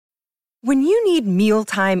When you need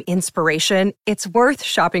mealtime inspiration, it's worth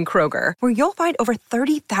shopping Kroger, where you'll find over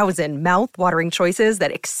 30,000 mouth-watering choices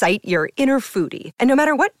that excite your inner foodie. And no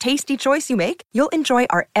matter what tasty choice you make, you'll enjoy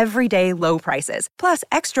our everyday low prices, plus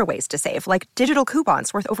extra ways to save, like digital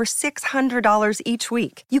coupons worth over $600 each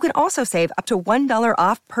week. You can also save up to $1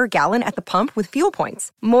 off per gallon at the pump with fuel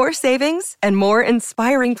points. More savings and more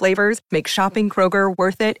inspiring flavors make shopping Kroger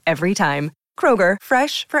worth it every time. Kroger,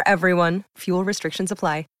 fresh for everyone. Fuel restrictions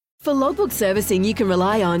apply. For logbook servicing you can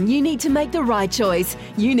rely on, you need to make the right choice.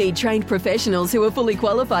 You need trained professionals who are fully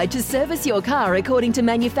qualified to service your car according to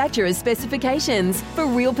manufacturer's specifications. For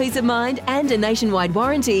real peace of mind and a nationwide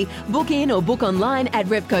warranty, book in or book online at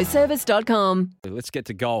repcoservice.com. Let's get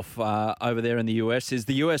to golf. Over there in the US is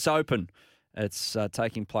the US Open. It's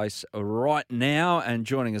taking place right now, and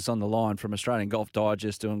joining us on the line from Australian Golf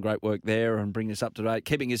Digest, doing great work there and bringing us up to date,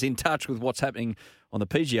 keeping us in touch with what's happening on the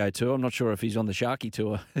PGA Tour. I'm not sure if he's on the Sharky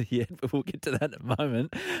Tour yet, but we'll get to that in a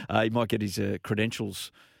moment. He might get his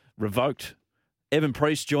credentials revoked. Evin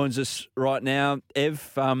Priest joins us right now.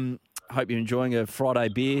 Ev, hope you're enjoying a Friday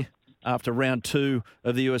beer after round 2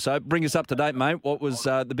 of the US Open. Bring us up to date, mate. What was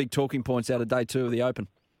the big talking points out of day 2 of the Open?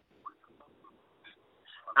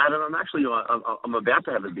 Adam, I'm about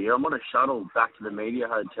to have a beer. I'm on a shuttle back to the media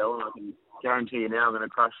hotel, and I can guarantee you now I'm going to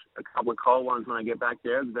crush a couple of cold ones when I get back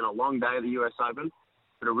there. It's been a long day of the US Open,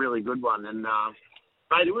 but a really good one. And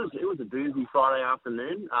mate, it was a boozy Friday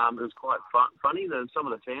afternoon. It was quite funny. Some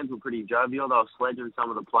of the fans were pretty jovial. They were sledging some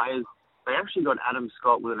of the players. They actually got Adam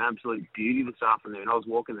Scott with an absolute beauty this afternoon. I was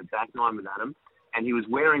walking the back nine with Adam, and he was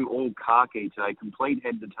wearing all khaki today, complete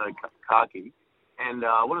head-to-toe khaki. And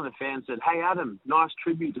one of the fans said, "Hey, Adam, nice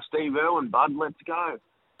tribute to Steve Irwin, bud. Let's go."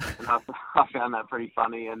 And I found that pretty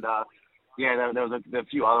funny. And, there was a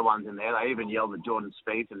few other ones in there. They even yelled at Jordan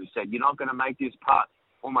Spieth and said, "You're not going to make this putt,"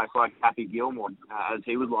 almost like Happy Gilmore as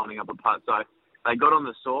he was lining up a putt. So they got on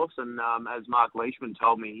the sauce, and as Mark Leishman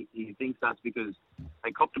told me, he thinks that's because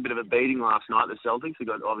they copped a bit of a beating last night, the Celtics. They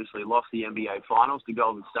obviously lost the NBA Finals to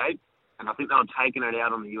Golden State, and I think they were taking it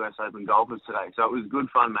out on the US Open golfers today. So it was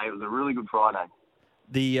good fun, mate. It was a really good Friday.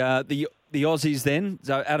 The Aussies then,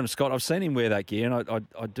 so Adam Scott, I've seen him wear that gear, and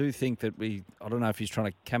I do think that I don't know if he's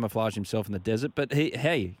trying to camouflage himself in the desert, but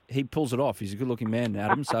he pulls it off. He's a good-looking man,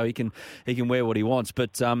 Adam, so he can wear what he wants.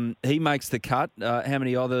 But he makes the cut. How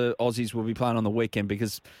many other Aussies will be playing on the weekend?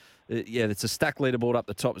 Because, it's a stack leaderboard up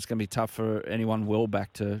the top. It's going to be tough for anyone well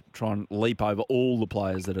back to try and leap over all the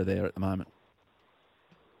players that are there at the moment.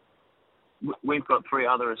 We've got 3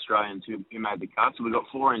 other Australians who made the cut, so we've got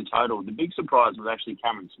 4 in total. The big surprise was actually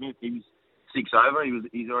Cameron Smith. He was 6 over.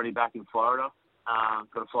 He's already back in Florida.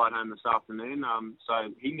 Got a flight home this afternoon. So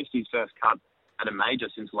he missed his first cut at a major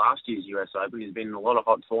since last year's US Open. He's been in a lot of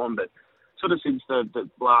hot form, but sort of since the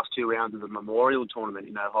last 2 rounds of the Memorial Tournament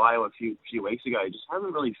in Ohio a few weeks ago, he just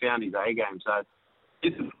hasn't really found his A game. So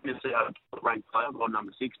this is a ranked player,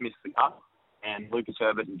 number 6, missed the cut. And Lucas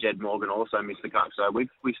Herbert and Jed Morgan also missed the cut. So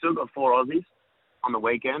we've still got 4 Aussies on the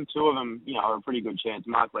weekend. 2 of them, are a pretty good chance.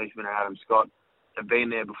 Mark Leishman and Adam Scott have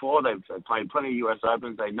been there before. They've played plenty of US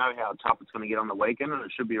Opens. They know how tough it's going to get on the weekend, and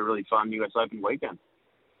it should be a really fun US Open weekend.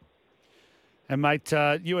 And, mate,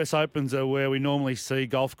 US Opens are where we normally see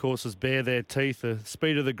golf courses bare their teeth, the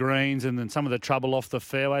speed of the greens and then some of the trouble off the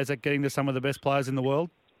fairway. Is that getting to some of the best players in the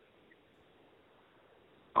world?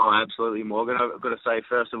 Oh, absolutely, Morgan. I've got to say,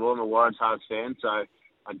 first of all, I'm a Warriors Hearts fan, so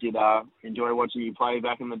I did enjoy watching you play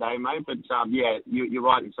back in the day, mate. But, you're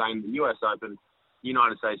right in saying the US Open,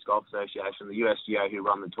 United States Golf Association, the USGA who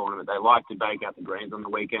run the tournament, they like to bake out the greens on the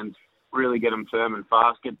weekend, really get them firm and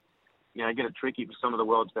fast, get it tricky for some of the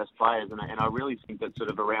world's best players. And I really think that sort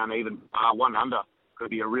of around even 1 under could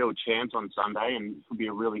be a real chance on Sunday and could be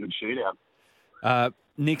a really good shootout.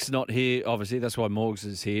 Nick's not here, obviously. That's why Morgs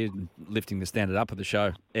is here, lifting the standard up of the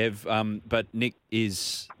show, Ev. But Nick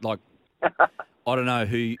is like, I don't know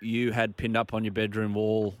who you had pinned up on your bedroom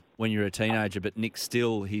wall when you were a teenager, but Nick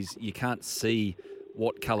still, you can't see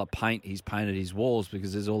what colour paint he's painted his walls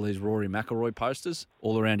because there's all these Rory McIlroy posters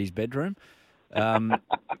all around his bedroom.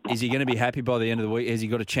 Is he going to be happy by the end of the week? Has he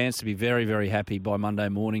got a chance to be very, very happy by Monday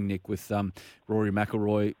morning, Nick, with Rory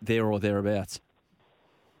McIlroy there or thereabouts?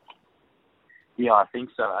 Yeah, I think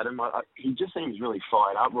so, Adam. He just seems really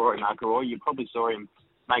fired up, Rory McIlroy. You probably saw him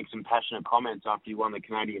make some passionate comments after he won the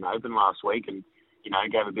Canadian Open last week and,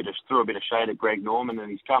 threw a bit of shade at Greg Norman, and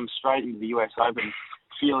he's come straight into the US Open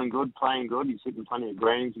feeling good, playing good. He's hitting plenty of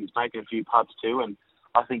greens. He's making a few putts too, and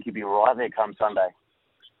I think he'll be right there come Sunday.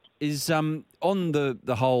 Is on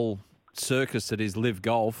the whole circus that is Live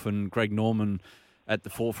Golf and Greg Norman at the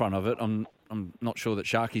forefront of it, I'm I'm not sure that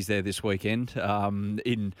Sharky's there this weekend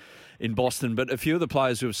in Boston, but a few of the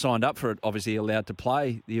players who have signed up for it obviously allowed to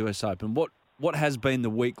play the US Open. What has been the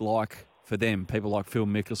week like for them? People like Phil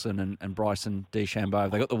Mickelson and Bryson DeChambeau,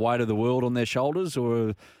 have they got the weight of the world on their shoulders,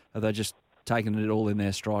 or are they just taking it all in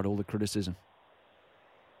their stride, all the criticism?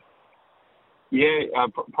 Yeah,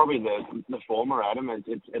 probably the former, Adam.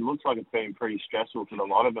 It looks like it's been pretty stressful for a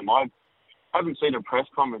lot of them. I haven't seen a press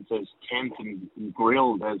conference as tense and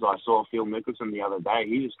grilled as I saw Phil Mickelson the other day.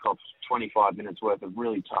 He just copped 25 minutes worth of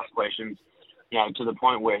really tough questions, to the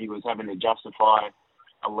point where he was having to justify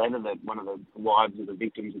a letter that one of the wives of the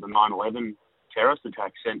victims of the 9/11 terrorist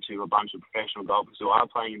attack sent to a bunch of professional golfers who are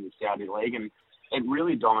playing in the Saudi League. And it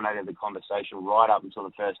really dominated the conversation right up until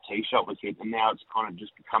the first tee shot was hit. And now it's kind of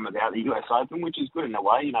just become about the US Open, which is good in a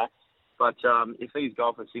way, But if these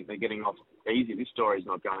golfers think they're getting off easy, this story's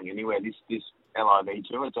not going anywhere. This LIV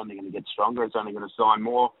tour, it's only going to get stronger. It's only going to sign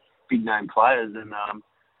more big-name players. And,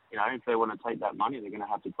 if they want to take that money, they're going to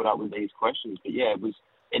have to put up with these questions. But, yeah,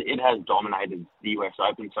 it has dominated the US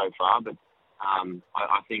Open so far. But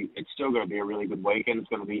I think it's still going to be a really good weekend. It's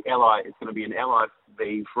going to be an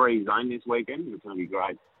LIV-free zone this weekend. It's going to be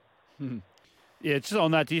great. Yeah, just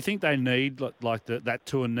on that, do you think they need, that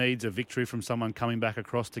tour needs a victory from someone coming back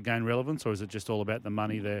across to gain relevance, or is it just all about the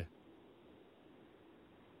money there?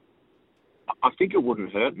 I think it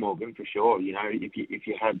wouldn't hurt, Morgan, for sure. If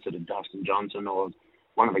you had sort of Dustin Johnson or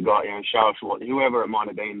one of the guys, Charles Schwartz, whoever it might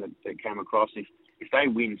have been that came across, if they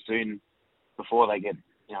win soon before they get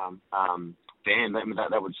banned,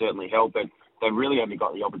 that would certainly help. But they've really only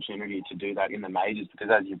got the opportunity to do that in the majors because,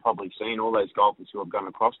 as you've probably seen, all those golfers who have gone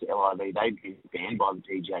across to LIV, they've been banned by the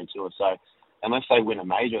PGA Tour. So unless they win a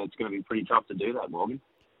major, it's going to be pretty tough to do that, Morgan.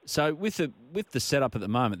 So with the setup at the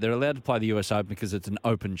moment, they're allowed to play the US Open because it's an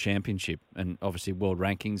open championship and obviously world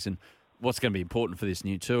rankings. And what's going to be important for this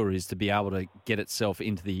new tour is to be able to get itself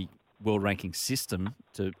into the world ranking system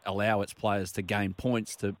to allow its players to gain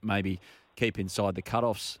points to maybe keep inside the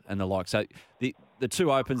cutoffs and the like. So the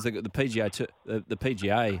two Opens, the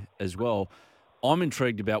PGA as well. I'm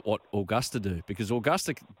intrigued about what Augusta do because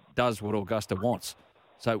Augusta does what Augusta wants.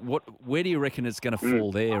 So where do you reckon it's going to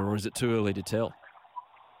fall there, or is it too early to tell?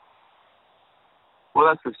 Well,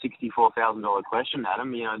 that's the $64,000 question,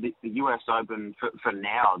 Adam. The US Open, for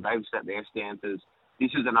now, they've set their stances.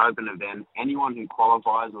 This is an open event. Anyone who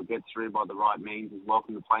qualifies or gets through by the right means is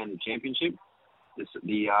welcome to play in the championship.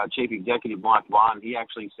 The chief executive, Mike Wan, he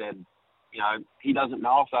actually said, he doesn't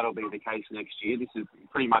know if that'll be the case next year. This is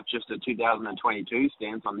pretty much just a 2022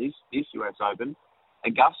 stance on this US Open.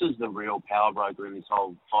 Augusta's the real power broker in this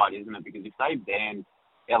whole fight, isn't it? Because if they ban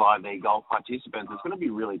LIV golf participants, it's going to be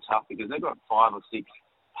really tough because they've got 5 or 6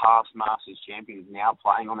 past Masters champions now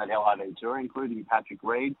playing on that LIV tour, including Patrick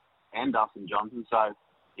Reed and Dustin Johnson. So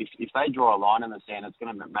if they draw a line in the sand, it's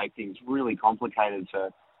going to make things really complicated for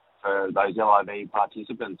those LIV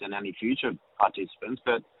participants and any future participants.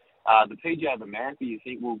 But the PGA of America, you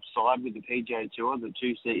think, will side with the PGA Tour. The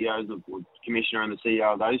two CEOs, the commissioner and the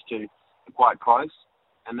CEO of those two, are quite close.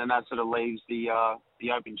 And then that sort of leaves the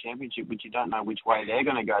Open Championship, which you don't know which way they're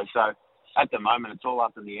going to go. So at the moment, it's all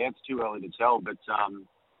up in the air. It's too early to tell. But,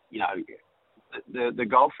 the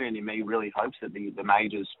golf fan in me really hopes that the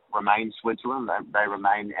majors remain Switzerland. They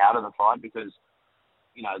remain out of the fight because,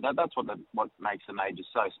 that's what makes the majors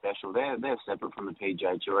so special. They're separate from the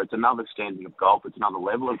PGA Tour. It's another standard of golf. It's another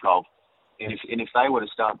level of golf. And if they were to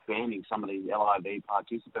start banning some of these LIV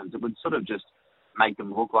participants, it would sort of just make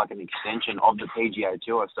them look like an extension of the PGA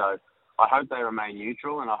Tour. So I hope they remain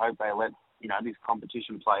neutral, and I hope they let this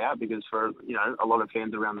competition play out because for a lot of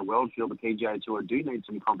fans around the world feel the PGA Tour do need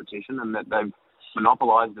some competition and that they've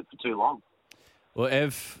monopolised it for too long. Well,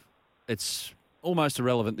 Ev, it's almost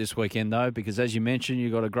irrelevant this weekend though because as you mentioned,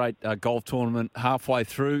 you've got a great golf tournament halfway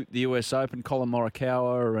through the US Open. Colin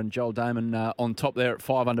Morikawa and Joel Damon on top there at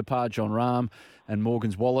 5 under par. John Rahm and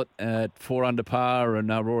Morgan's Wallet at 4 under par, and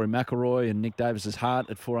Rory McIlroy and Nick Davis's Heart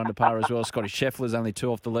at 4 under par as well. Scotty Scheffler's only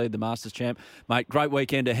 2 off the lead, the Masters champ. Mate, great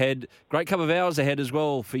weekend ahead. Great couple of hours ahead as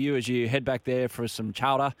well for you as you head back there for some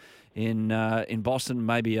chowder in Boston,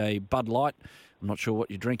 maybe a Bud Light. I'm not sure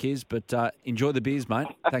what your drink is, but enjoy the beers, mate.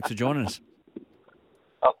 Thanks for joining us.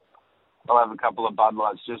 I'll have a couple of Bud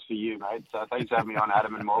Lights just for you, mate. So thanks for having me on,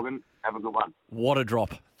 Adam and Morgan. Have a good one. What a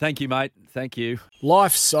drop. Thank you, mate. Thank you.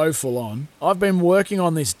 Life's so full on. I've been working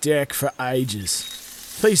on this deck for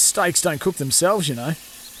ages. These steaks don't cook themselves,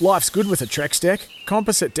 Life's good with a Trex deck.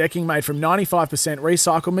 Composite decking made from 95%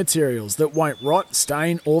 recycled materials that won't rot,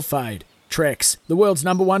 stain or fade. Trex, the world's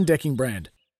 #1 decking brand.